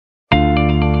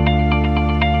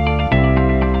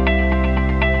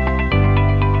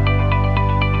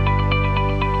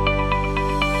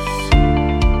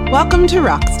Welcome to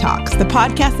Rox Talks, the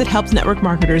podcast that helps network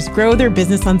marketers grow their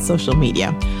business on social media.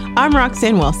 I'm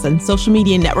Roxanne Wilson, social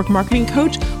media network marketing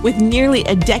coach with nearly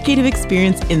a decade of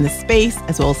experience in the space,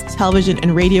 as well as television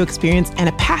and radio experience, and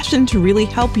a passion to really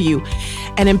help you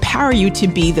and empower you to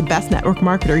be the best network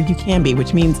marketer you can be,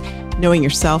 which means knowing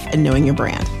yourself and knowing your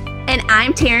brand. And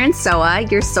I'm Taryn Soa,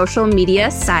 your social media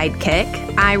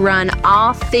sidekick. I run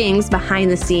all things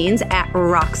behind the scenes at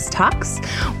Rox Talks.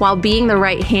 While being the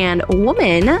right-hand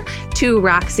woman to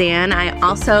Roxanne, I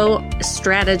also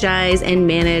strategize and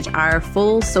manage our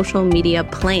full social media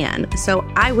plan. So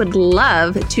I would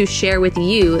love to share with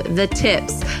you the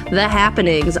tips, the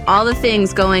happenings, all the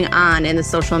things going on in the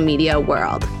social media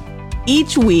world.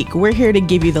 Each week, we're here to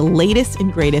give you the latest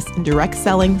and greatest in direct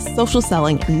selling, social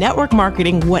selling, network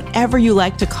marketing, whatever you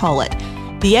like to call it.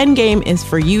 The end game is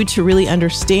for you to really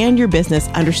understand your business,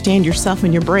 understand yourself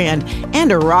and your brand,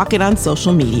 and to rock it on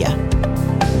social media.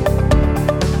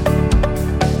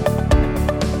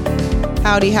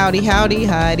 Howdy, howdy, howdy,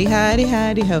 howdy, howdy,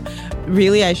 howdy, ho.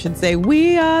 Really, I should say,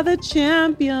 we are the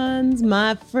champions,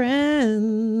 my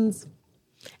friends.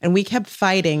 And we kept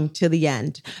fighting to the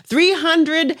end.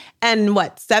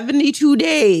 72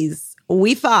 days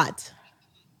we fought.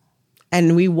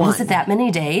 And we won. Was it that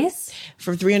many days?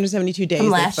 For 372 days, from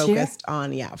they last focused year? on,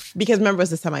 because remember, it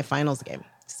was the semifinals game.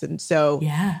 So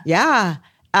yeah.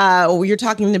 You're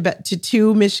talking to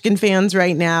two Michigan fans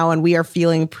right now, and we are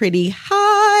feeling pretty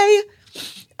high.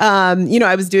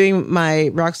 I was doing my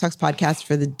Rox Talks podcast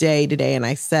for the day today, and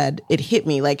I said, it hit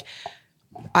me like,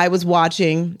 I was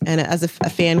watching, and as a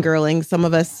fangirling, some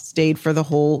of us stayed for the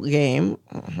whole game.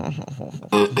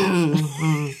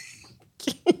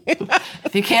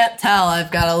 If you can't tell,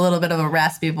 I've got a little bit of a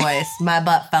raspy voice. My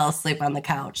butt fell asleep on the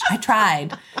couch. I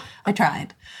tried.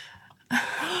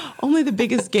 Only the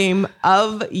biggest game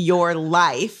of your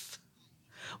life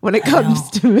when it comes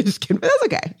to Michigan. But that's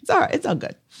okay. It's all right. It's all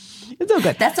good.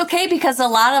 That's okay, because a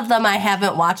lot of them I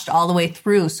haven't watched all the way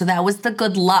through. So that was the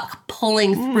good luck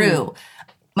pulling through.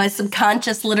 My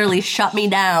subconscious literally shut me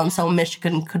down so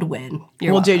Michigan could win.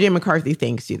 JJ McCarthy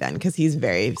thanks you then, because he's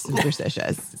very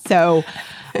superstitious. So,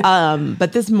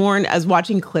 but this morning I was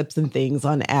watching clips and things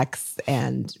on X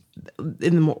and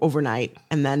overnight.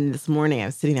 And then this morning I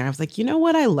was sitting there. I was like, you know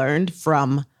what I learned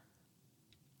from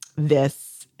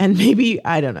this? And maybe,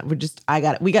 I don't know,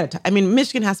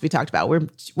 Michigan has to be talked about.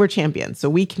 We're champions, so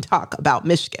we can talk about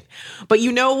Michigan. But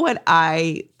you know what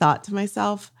I thought to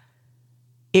myself?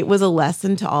 It was a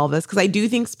lesson to all of us, because I do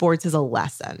think sports is a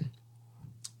lesson.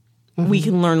 Mm-hmm. We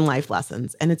can learn life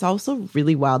lessons. And it's also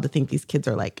really wild to think these kids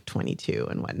are like 22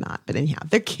 and whatnot. But anyhow,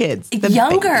 they're kids.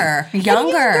 Younger.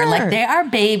 Like they are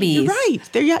babies. You're right.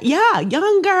 They're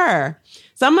younger.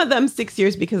 Some of them 6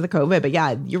 years because of COVID. But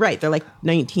yeah, you're right. They're like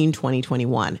 19, 20,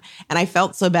 21. And I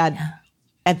felt so bad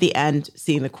at the end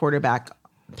seeing the quarterback,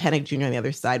 Pennick Jr. on the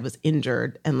other side, was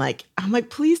injured. And I'm like,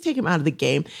 please take him out of the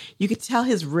game. You could tell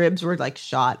his ribs were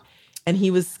shot, and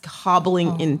he was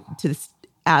hobbling into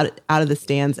out of the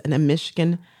stands. And a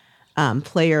Michigan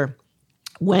player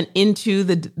went into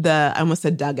the I almost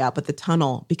said dugout, but the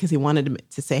tunnel, because he wanted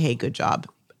to say, hey, good job.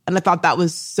 And I thought that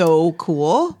was so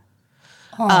cool.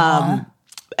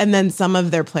 And then some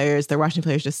of their Washington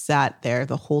players just sat there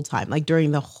the whole time. Like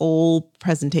during the whole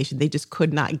presentation, they just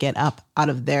could not get up out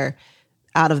of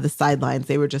the sidelines.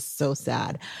 They were just so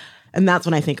sad. And that's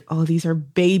when I think, oh, these are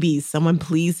babies. Someone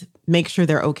please make sure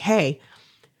they're okay.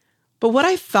 But what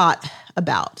I thought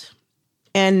about,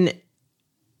 and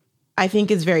I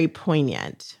think is very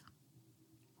poignant,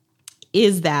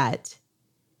 is that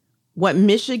what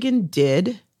Michigan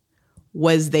did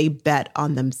was they bet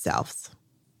on themselves.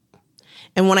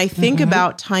 And when I think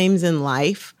about times in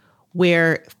life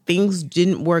where things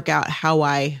didn't work out how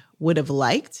I would have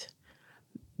liked,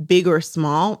 big or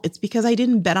small, it's because I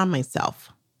didn't bet on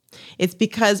myself. It's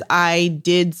because I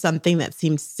did something that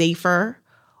seemed safer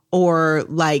or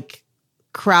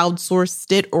crowdsourced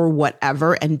it or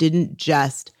whatever, and didn't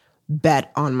just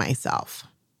bet on myself.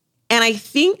 And I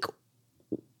think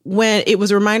when it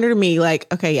was a reminder to me,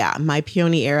 my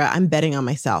peony era, I'm betting on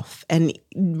myself. And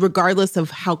regardless of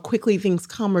how quickly things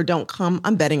come or don't come,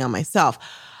 I'm betting on myself.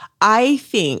 I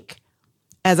think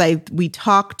as we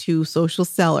talk to social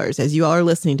sellers, as you all are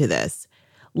listening to this,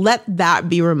 let that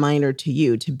be a reminder to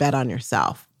you to bet on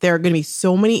yourself. There are going to be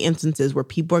so many instances where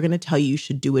people are going to tell you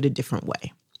should do it a different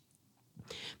way.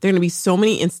 There are going to be so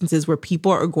many instances where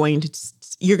people are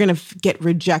you're going to get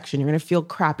rejection. You're going to feel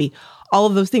crappy. All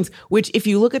of those things, which if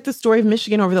you look at the story of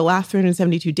Michigan over the last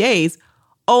 372 days,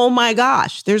 oh my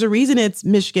gosh, there's a reason it's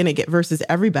Michigan versus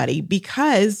everybody,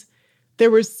 because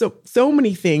there were so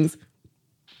many things,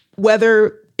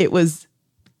 whether it was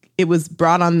it was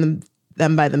brought on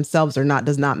them by themselves or not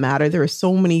does not matter. There were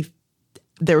so many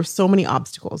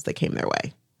obstacles that came their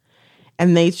way.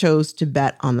 And they chose to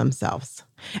bet on themselves.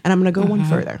 And I'm going to go one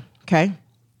further, okay?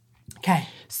 Okay.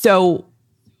 So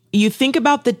you think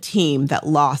about the team that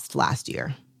lost last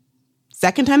year.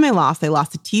 Second time they lost to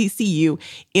TCU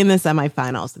in the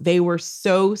semifinals. They were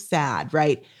so sad,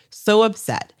 right? So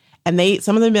upset. And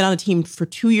some of them have been on the team for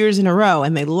 2 years in a row,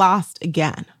 and they lost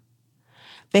again.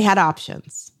 They had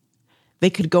options.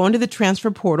 They could go into the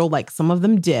transfer portal like some of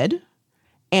them did,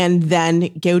 and then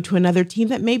go to another team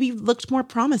that maybe looked more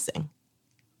promising.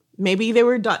 Maybe they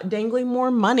were dangling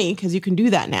more money, because you can do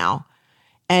that now,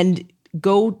 and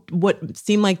go what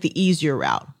seemed like the easier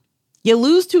route. You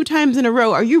lose 2 times in a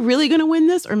row. Are you really going to win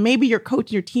this? Or maybe your coach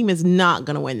and your team is not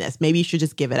going to win this. Maybe you should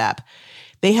just give it up.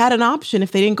 They had an option,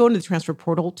 if they didn't go into the transfer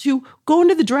portal, to go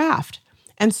into the draft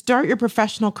and start your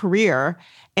professional career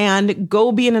and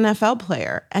go be an NFL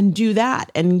player and do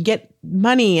that and get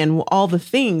money and all the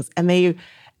things. And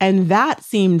that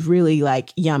seemed really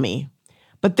like yummy.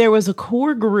 But there was a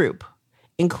core group,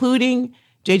 including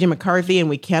JJ McCarthy, and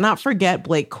we cannot forget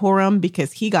Blake Corum,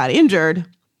 because he got injured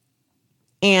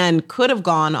and could have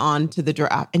gone on to the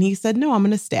draft. And he said, no, I'm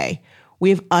going to stay. We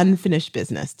have unfinished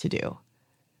business to do.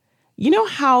 You know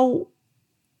how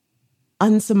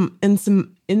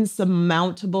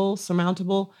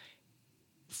insurmountable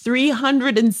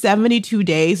 372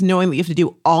 days knowing that you have to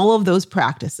do all of those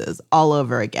practices all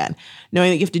over again,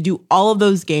 knowing that you have to do all of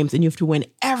those games and you have to win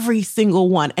every single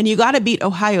one, and you got to beat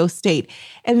Ohio State,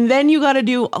 and then you got to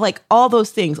do like all those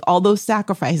things, all those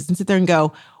sacrifices, and sit there and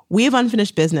go, we have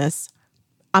unfinished business.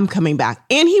 I'm coming back.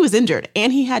 And he was injured,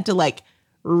 and he had to like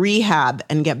rehab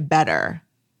and get better.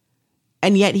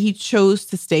 And yet he chose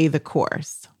to stay the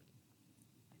course.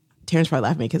 Terrence probably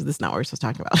laughed at me because this is not what we're supposed to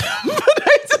talk about.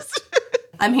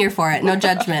 I'm here for it. No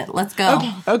judgment. Let's go.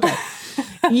 Okay.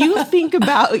 You think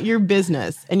about your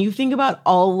business and you think about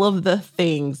all of the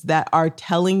things that are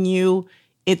telling you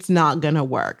it's not going to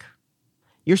work.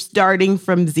 You're starting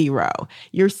from zero.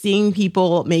 You're seeing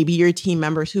people, maybe your team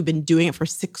members who've been doing it for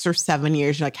 6 or 7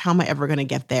 years. You're like, how am I ever going to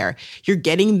get there? You're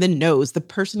getting the no's. The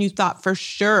person you thought for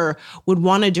sure would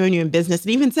want to join you in business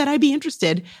and even said, I'd be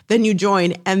interested. Then you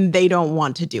join and they don't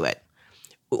want to do it.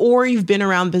 Or you've been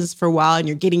around business for a while and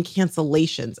you're getting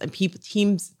cancellations and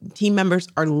team members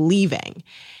are leaving.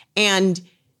 And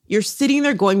you're sitting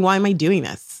there going, why am I doing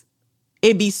this?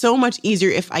 It'd be so much easier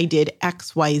if I did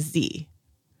X, Y, Z.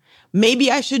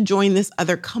 Maybe I should join this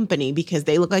other company because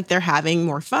they look like they're having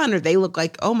more fun, or they look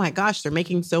like, oh my gosh, they're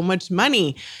making so much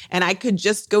money and I could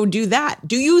just go do that.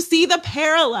 Do you see the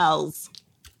parallels?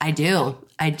 I do.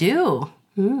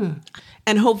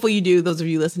 And hopefully you do, those of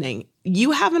you listening.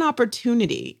 You have an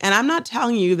opportunity. And I'm not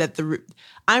telling you what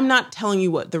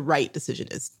the right decision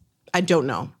is. I don't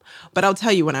know. But I'll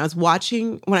tell you, when I was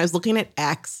looking at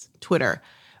X, Twitter,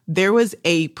 there was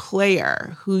a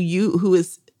player who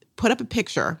was put up a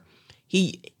picture.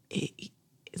 His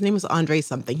name was Andre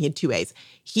something. He had 2 A's.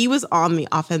 He was on the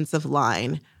offensive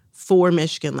line for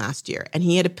Michigan last year. And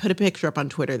he had to put a picture up on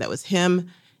Twitter that was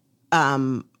him,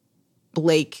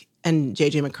 Blake, and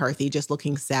JJ McCarthy just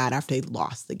looking sad after they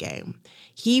lost the game.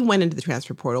 He went into the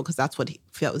transfer portal because that's what he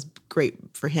felt was great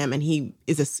for him. And he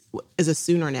is a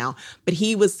Sooner now. But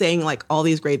he was saying like all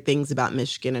these great things about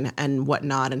Michigan and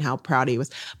whatnot and how proud he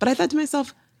was. But I thought to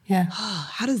myself,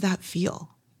 how does that feel?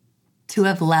 To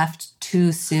have left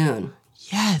too soon.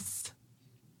 Yes.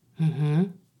 Mm-hmm.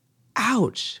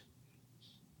 Ouch.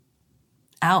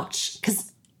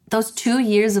 Because those 2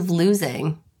 years of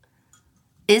losing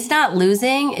is not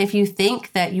losing if you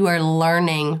think that you are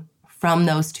learning from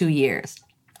those 2 years.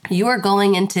 You are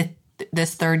going into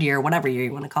this third year, whatever year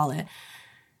you want to call it,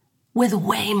 with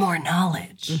way more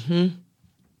knowledge.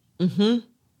 Mm-hmm. Mm-hmm.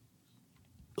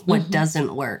 What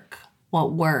doesn't work,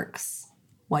 what works,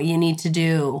 what you need to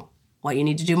do, what you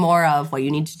need to do more of, what you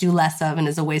need to do less of, and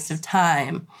is a waste of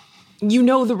time. You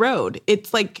know the road.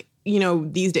 It's like,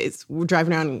 these days we're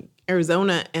driving around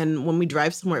Arizona, and when we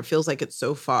drive somewhere, it feels like it's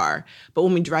so far. But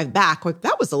when we drive back, like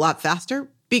that was a lot faster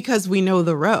because we know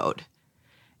the road.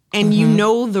 And you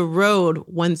know the road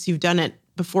once you've done it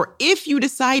before. If you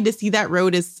decide to see that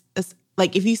road as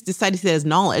like, if you decide to see it as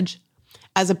knowledge,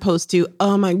 as opposed to,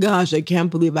 oh my gosh, I can't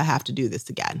believe I have to do this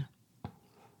again.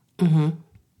 Mm-hmm.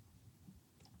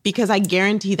 Because I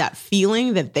guarantee that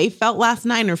feeling that they felt last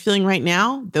night and are feeling right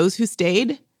now, those who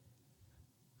stayed,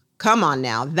 come on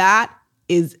now, that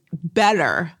is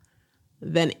better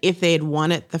than if they had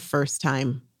won it the first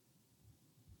time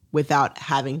without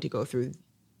having to go through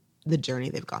the journey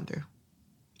they've gone through.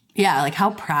 Yeah, like how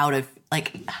proud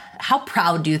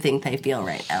do you think they feel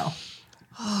right now?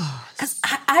 Because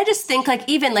I just think like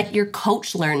even like your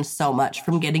coach learns so much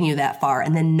from getting you that far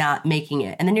and then not making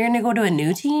it. And then you're going to go to a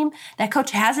new team. That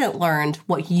coach hasn't learned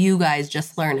what you guys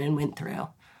just learned and went through.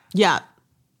 Yeah.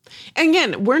 And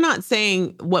again, we're not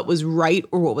saying what was right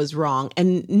or what was wrong.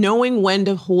 And knowing when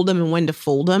to hold them and when to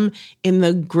fold them, in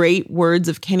the great words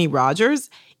of Kenny Rogers,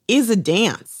 is a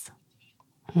dance.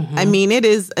 Mm-hmm. I mean, it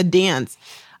is a dance.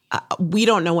 We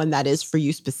don't know when that is for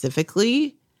you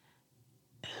specifically.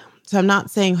 So I'm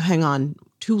not saying hang on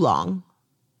too long,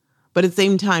 but at the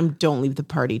same time, don't leave the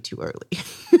party too early.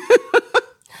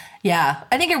 Yeah,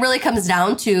 I think it really comes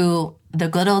down to the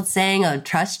good old saying of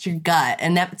trust your gut.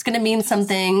 And that's going to mean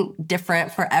something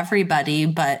different for everybody,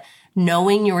 but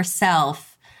knowing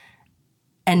yourself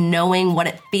and knowing what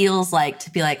it feels like to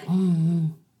be like,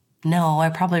 no, I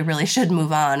probably really should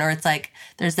move on. Or it's like,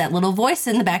 there's that little voice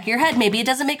in the back of your head. Maybe it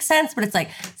doesn't make sense, but it's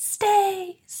like,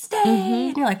 stay.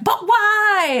 And you're like, but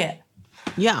why?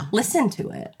 Yeah. Listen to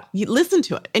it. You listen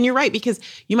to it. And you're right, because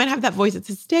you might have that voice that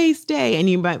says, stay. And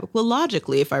you might, well,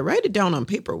 logically, if I write it down on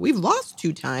paper, we've lost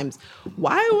 2 times.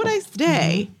 Why would I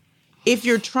stay? Mm-hmm. If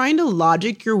you're trying to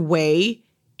logic your way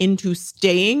into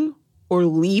staying or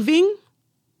leaving,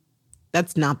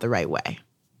 that's not the right way.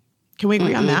 Can we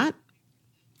agree on that?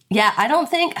 Yeah, I don't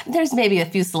think there's maybe a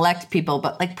few select people,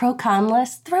 but like pro-con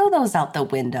lists, throw those out the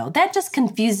window. That just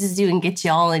confuses you and gets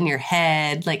you all in your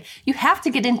head. Like you have to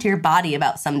get into your body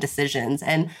about some decisions.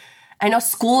 And I know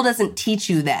school doesn't teach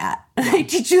you that. They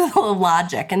teach you the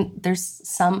logic. And there's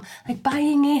some like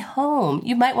buying a home.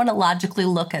 You might want to logically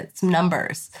look at some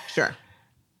numbers. Sure.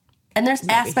 And there's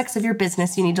aspects of your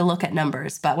business you need to look at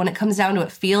numbers. But when it comes down to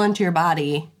it, feel into your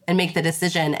body and make the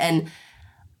decision. And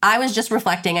I was just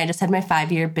reflecting. I just had my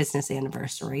 5-year business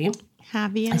anniversary.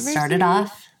 Happy anniversary. I started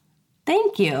off,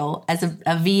 thank you, as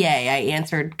a VA. I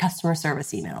answered customer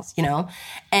service emails,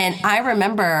 And I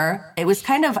remember it was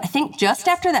kind of, I think just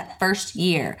after that first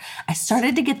year, I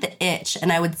started to get the itch.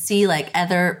 And I would see like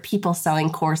other people selling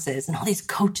courses and all these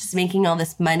coaches making all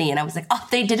this money. And I was like, oh,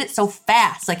 they did it so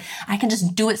fast. Like I can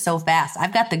just do it so fast.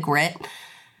 I've got the grit.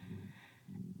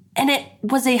 And it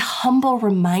was a humble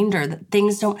reminder that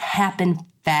things don't happen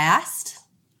fast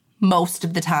most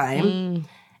of the time.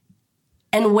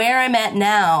 And where I'm at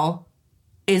now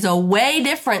is a way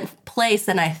different place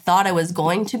than I thought I was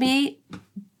going to be,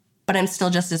 but I'm still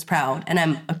just as proud. And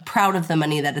I'm proud of the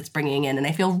money that it's bringing in. And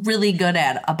I feel really good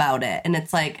about it. And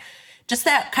it's like just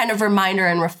that kind of reminder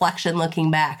and reflection looking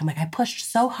back. I'm like, I pushed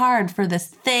so hard for this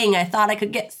thing I thought I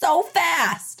could get so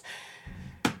fast.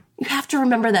 You have to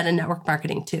remember that in network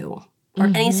marketing too, or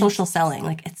any social selling.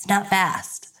 Like, it's not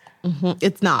fast. Mm-hmm.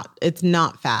 It's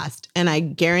not fast. And I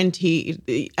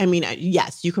guarantee, I mean,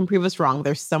 yes, you can prove us wrong.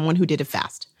 There's someone who did it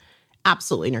fast.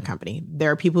 Absolutely, in your company. There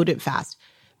are people who did it fast.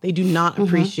 They do not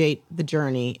appreciate the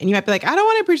journey. And you might be like, I don't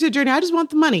want to appreciate the journey. I just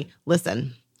want the money.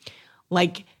 Listen,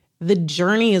 like the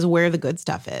journey is where the good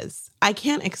stuff is. I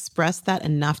can't express that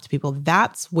enough to people.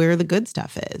 That's where the good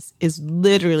stuff is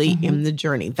literally in the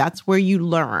journey. That's where you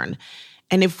learn.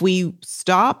 And if we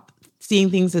stop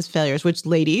seeing things as failures, which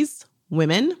ladies,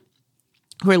 women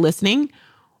who are listening,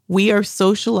 we are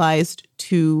socialized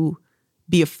to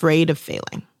be afraid of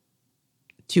failing,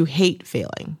 to hate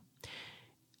failing.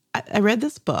 I read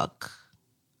this book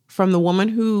from the woman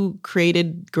who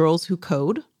created Girls Who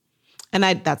Code. And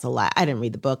that's a lie. I didn't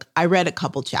read the book. I read a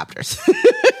couple chapters.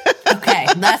 Okay,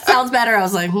 that sounds better. I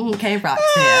was like, okay, Roxanne.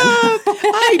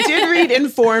 I did read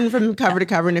Informed from cover to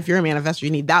cover. And if you're a manifestor,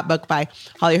 you need that book by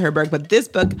Holly Herberg. But this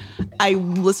book, I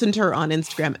listened to her on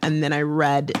Instagram and then I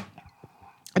read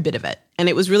a bit of it. And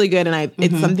it was really good. And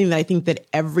it's something that I think that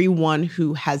everyone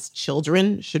who has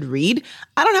children should read.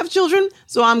 I don't have children,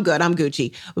 so I'm good. I'm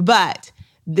Gucci. But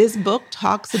this book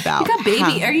talks about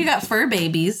you got fur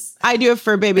babies. I do have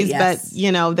fur babies, yes.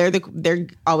 But they're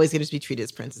always going to be treated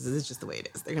as princesses. It's just the way it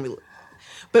is. They're going to be.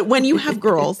 But when you have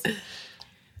girls,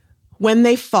 when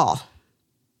they fall,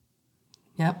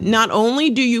 not only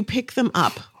do you pick them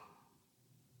up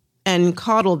and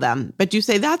coddle them, but you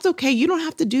say, that's okay. You don't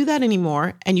have to do that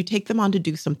anymore. And you take them on to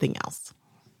do something else.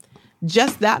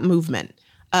 Just that movement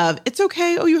of, it's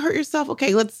okay. Oh, you hurt yourself.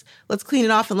 Okay, let's clean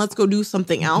it off and let's go do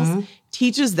something else.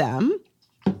 Teaches them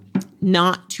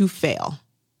not to fail.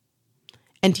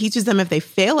 And teaches them if they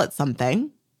fail at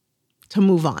something to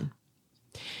move on.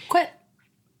 Quit.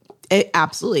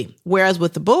 Absolutely. Whereas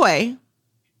with the boy,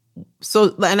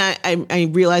 and I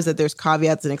realize that there's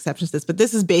caveats and exceptions to this, but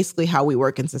this is basically how we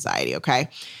work in society, okay?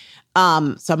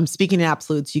 So I'm speaking in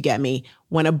absolutes, you get me.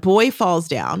 When a boy falls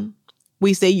down,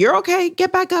 we say, you're okay,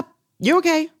 get back up, you're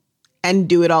okay, and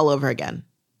do it all over again.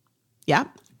 Yeah?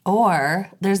 Or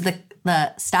there's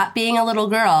the stop being a little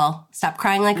girl, stop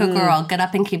crying like a girl, get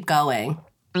up and keep going.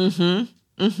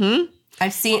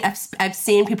 I've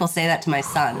seen people say that to my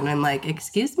son, and I'm like,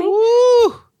 excuse me?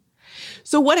 Woo.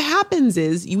 So what happens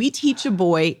is we teach a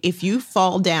boy, if you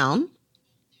fall down,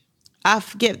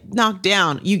 get knocked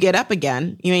down, you get up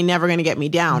again, you ain't never going to get me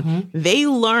down. They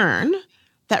learn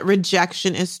that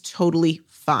rejection is totally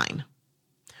fine.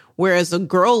 Whereas a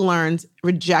girl learns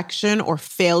rejection or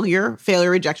failure,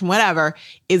 rejection, whatever,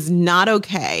 is not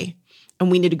okay. And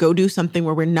we need to go do something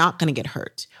where we're not going to get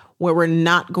hurt, where we're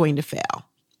not going to fail.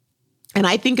 And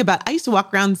I used to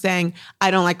walk around saying,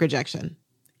 I don't like rejection.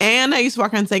 And I used to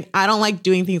walk around saying, I don't like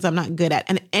doing things I'm not good at.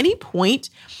 And at any point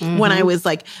when I was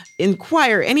like in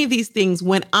choir, any of these things,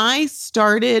 when I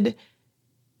started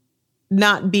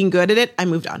not being good at it, I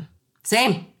moved on.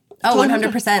 Same. Oh,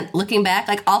 100%. Looking back,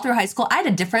 like all through high school, I had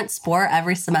a different sport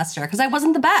every semester because I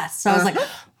wasn't the best. So I was like,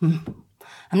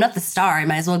 I'm not the star. I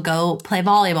might as well go play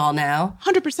volleyball now.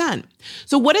 100%.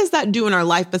 So what does that do in our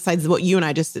life besides what you and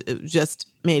I just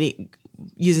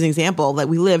use as an example that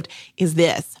we lived is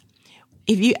this.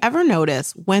 If you ever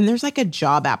notice when there's like a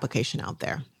job application out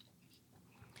there,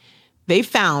 they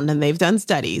found, and they've done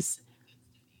studies,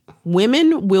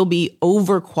 women will be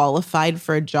overqualified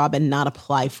for a job and not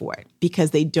apply for it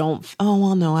because they don't,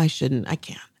 no, I shouldn't, I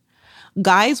can't.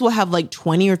 Guys will have like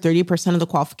 20 or 30% of the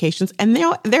qualifications and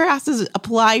their asses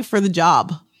apply for the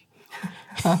job.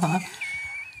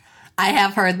 I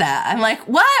have heard that. I'm like,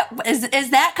 what?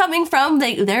 Is that coming from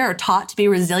they're taught to be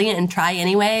resilient and try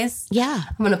anyways? Yeah.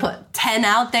 I'm going to put 10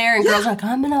 out there and girls are like,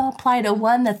 I'm going to apply to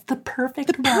one that's the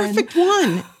perfect one. Perfect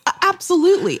one.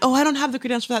 Absolutely. Oh, I don't have the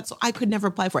credentials for that, so I could never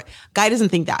apply for it. Guy doesn't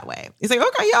think that way. He's like,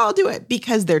 okay, yeah, I'll do it.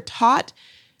 Because they're taught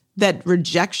that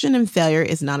rejection and failure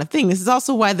is not a thing. This is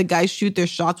also why the guys shoot their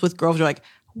shots with girls who are like,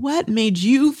 what made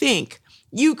you think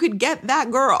you could get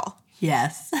that girl?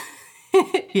 Yes.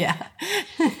 Yeah.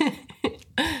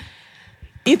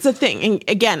 It's a thing. And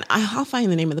again, I'll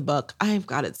find the name of the book. I've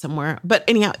got it somewhere. But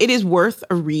anyhow, it is worth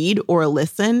a read or a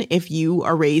listen if you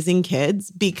are raising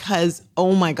kids because,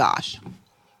 oh my gosh.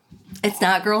 It's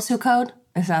not Girls Who Code?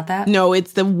 It's not that? No,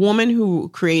 it's the woman who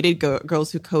created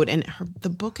Girls Who Code, and the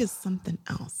book is something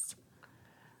else.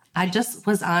 I just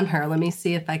was on her. Let me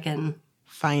see if I can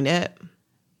find it.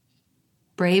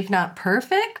 Brave Not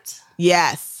Perfect?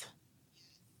 Yes.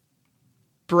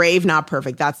 Brave Not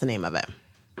Perfect. That's the name of it.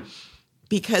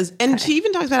 Because, and she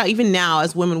even talks about how even now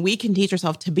as women, we can teach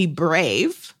ourselves to be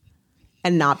brave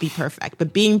and not be perfect.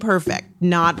 But being perfect,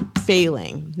 not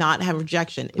failing, not have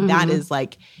rejection, that is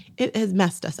like, it has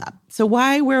messed us up. So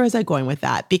where was I going with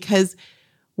that? Because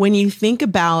when you think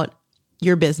about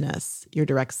your business, your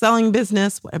direct selling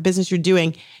business, what business you're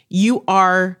doing, you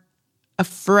are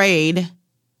afraid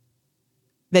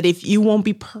that if you won't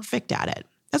be perfect at it.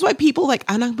 That's why people like,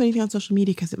 I'm not going to put anything on social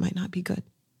media because it might not be good.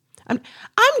 I'm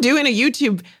doing a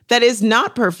YouTube that is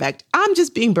not perfect. I'm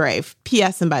just being brave.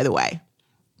 P.S. And by the way,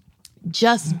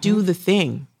 just do the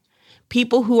thing.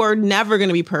 People who are never going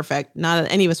to be perfect,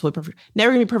 not any of us will be perfect,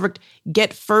 never going to be perfect,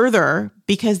 get further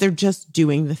because they're just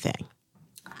doing the thing.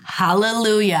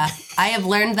 Hallelujah. I have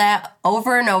learned that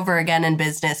over and over again in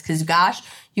business because gosh,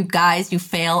 you guys, you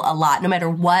fail a lot no matter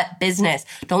what business.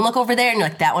 Don't look over there and you're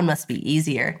like, that one must be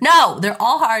easier. No, they're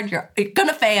all hard. You're going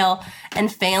to fail. And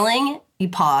failing, you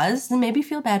pause and maybe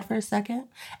feel bad for a second.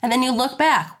 And then you look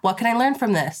back. What can I learn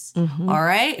from this? All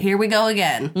right, here we go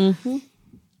again.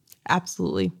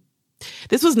 Absolutely.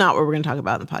 This was not what we're going to talk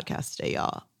about in the podcast today,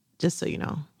 y'all. Just so you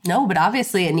know. No, but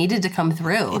obviously it needed to come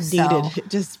through. It needed.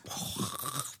 Just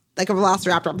like a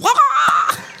velociraptor.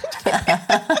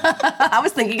 I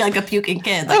was thinking like a puking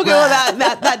kid. Like, okay, well,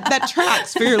 that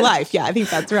tracks for your life. Yeah, I think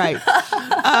that's right.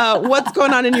 What's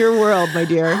going on in your world, my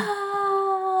dear?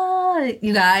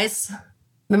 You guys,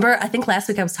 remember, I think last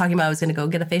week I was talking about I was going to go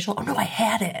get a facial. Oh, no, I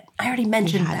had it. I already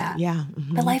mentioned that. Yeah.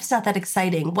 My life's not that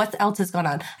exciting. What else is going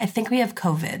on? I think we have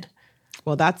COVID.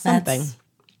 Well, that's something.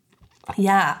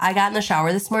 Yeah, I got in the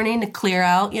shower this morning to clear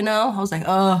out, I was like,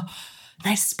 oh,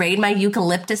 and I sprayed my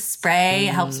eucalyptus spray.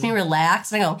 It helps me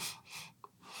relax. And I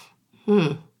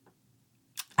go,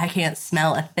 I can't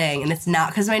smell a thing. And it's not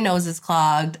because my nose is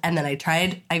clogged. And then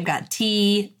I've got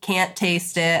tea, can't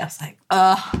taste it. I was like,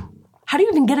 how do you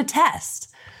even get a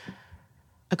test?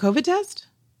 A COVID test?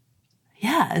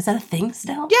 Yeah. Is that a thing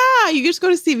still? Yeah. You just go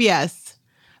to CVS.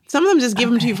 Some of them just give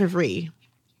them to you for free.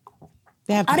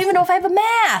 I don't even know if I have a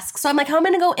mask. So I'm like, how am I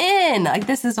going to go in? Like,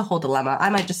 this is a whole dilemma. I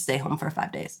might just stay home for 5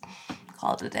 days.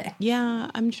 Call it a day. Yeah.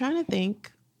 I'm trying to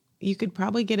think. You could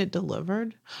probably get it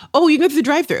delivered. Oh, you can go through the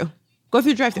drive-thru. Go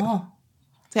through the drive-thru. Oh.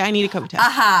 Say, I need a COVID test.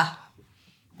 Aha.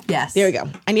 Yes. There we go.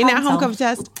 I need an at-home COVID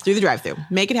test through the drive-thru.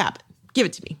 Make it happen. Give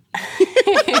it to me.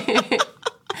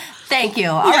 Thank you.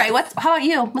 All right. How about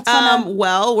you? What's going on?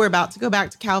 Well, we're about to go back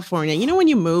to California. You know when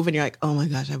you move and you're like, oh my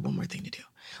gosh, I have one more thing to do.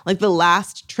 Like the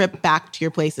last trip back to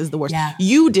your place is the worst. Yeah.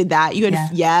 You did that. You had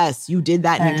yes, you did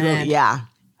that. And you drove, yeah.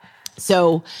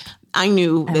 So I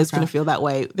knew it was going to feel that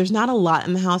way. There's not a lot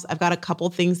in the house. I've got a couple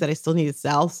things that I still need to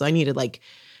sell. So I needed like,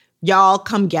 y'all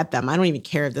come get them. I don't even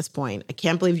care at this point. I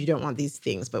can't believe you don't want these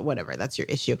things, but whatever. That's your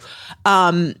issue.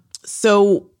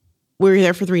 So we were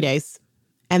there for 3 days.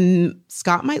 And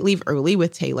Scott might leave early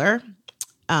with Taylor,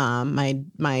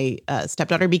 my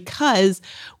stepdaughter, because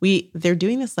they're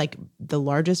doing this like the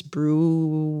largest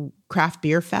brew craft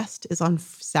beer fest is on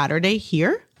Saturday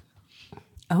here.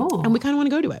 Oh, and we kind of want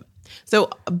to go to it. So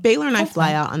Baylor and I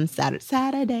fly out on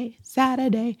Saturday.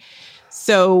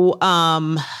 So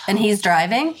and he's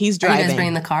driving. He's driving. Are you guys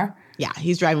bringing the car? Yeah,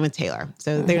 he's driving with Taylor.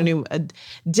 So they're gonna do a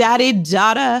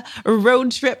daddy-daughter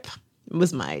road trip.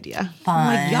 Was my idea. Fun. I'm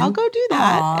like, y'all go do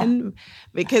that. Aww. And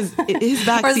because his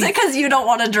backseat. Or is it because you don't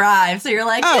want to drive? So you're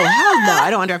like, oh, hell no, I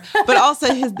don't want to drive. But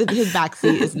also his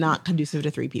backseat is not conducive to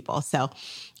 3 people. So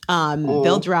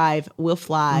they'll drive, we'll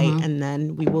fly, and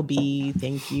then we will be,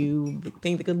 thank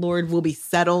the good Lord, we'll be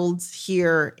settled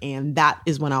here. And that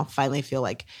is when I'll finally feel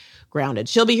like grounded.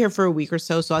 She'll be here for a week or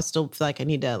so. So I still feel like I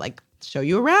need to like show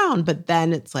you around. But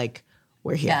then it's like,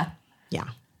 we're here. Yeah.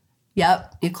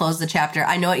 Yep, you close the chapter.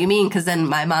 I know what you mean, because then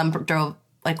my mom drove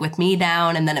like with me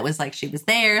down, and then it was like she was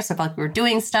there, so I felt like we were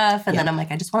doing stuff, and then I'm like,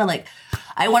 I just want to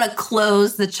I want to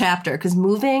close the chapter, because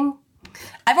moving,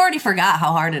 I've already forgot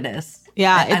how hard it is.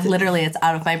 Yeah, it's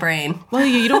out of my brain. Well,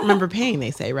 you don't remember paying,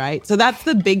 they say, right? So that's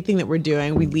the big thing that we're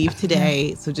doing. We leave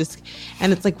today, so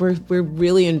and it's like we're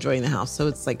really enjoying the house. So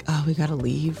it's like, oh, we gotta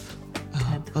leave.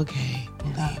 Oh, okay,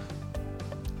 we'll leave.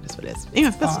 What it is.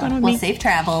 Anyway, that's going on with me. Safe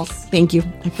travels. Thank you.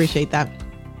 I appreciate that.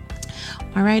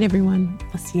 All right, everyone.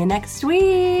 We'll see you next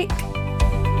week.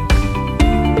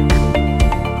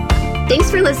 Thanks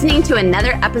for listening to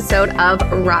another episode of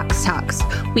Rox Talks.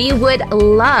 We would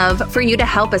love for you to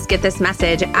help us get this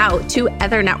message out to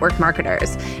other network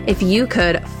marketers. If you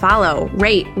could follow,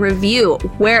 rate, review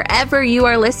wherever you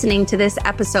are listening to this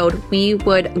episode, we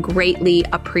would greatly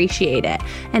appreciate it.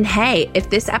 And hey, if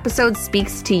this episode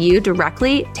speaks to you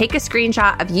directly, take a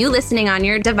screenshot of you listening on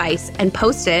your device and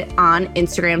post it on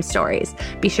Instagram stories.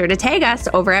 Be sure to tag us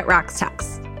over at Rox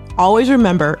Talks. Always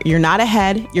remember, you're not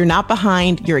ahead, you're not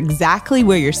behind, you're exactly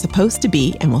where you're supposed to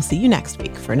be, and we'll see you next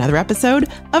week for another episode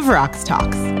of Rox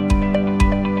Talks.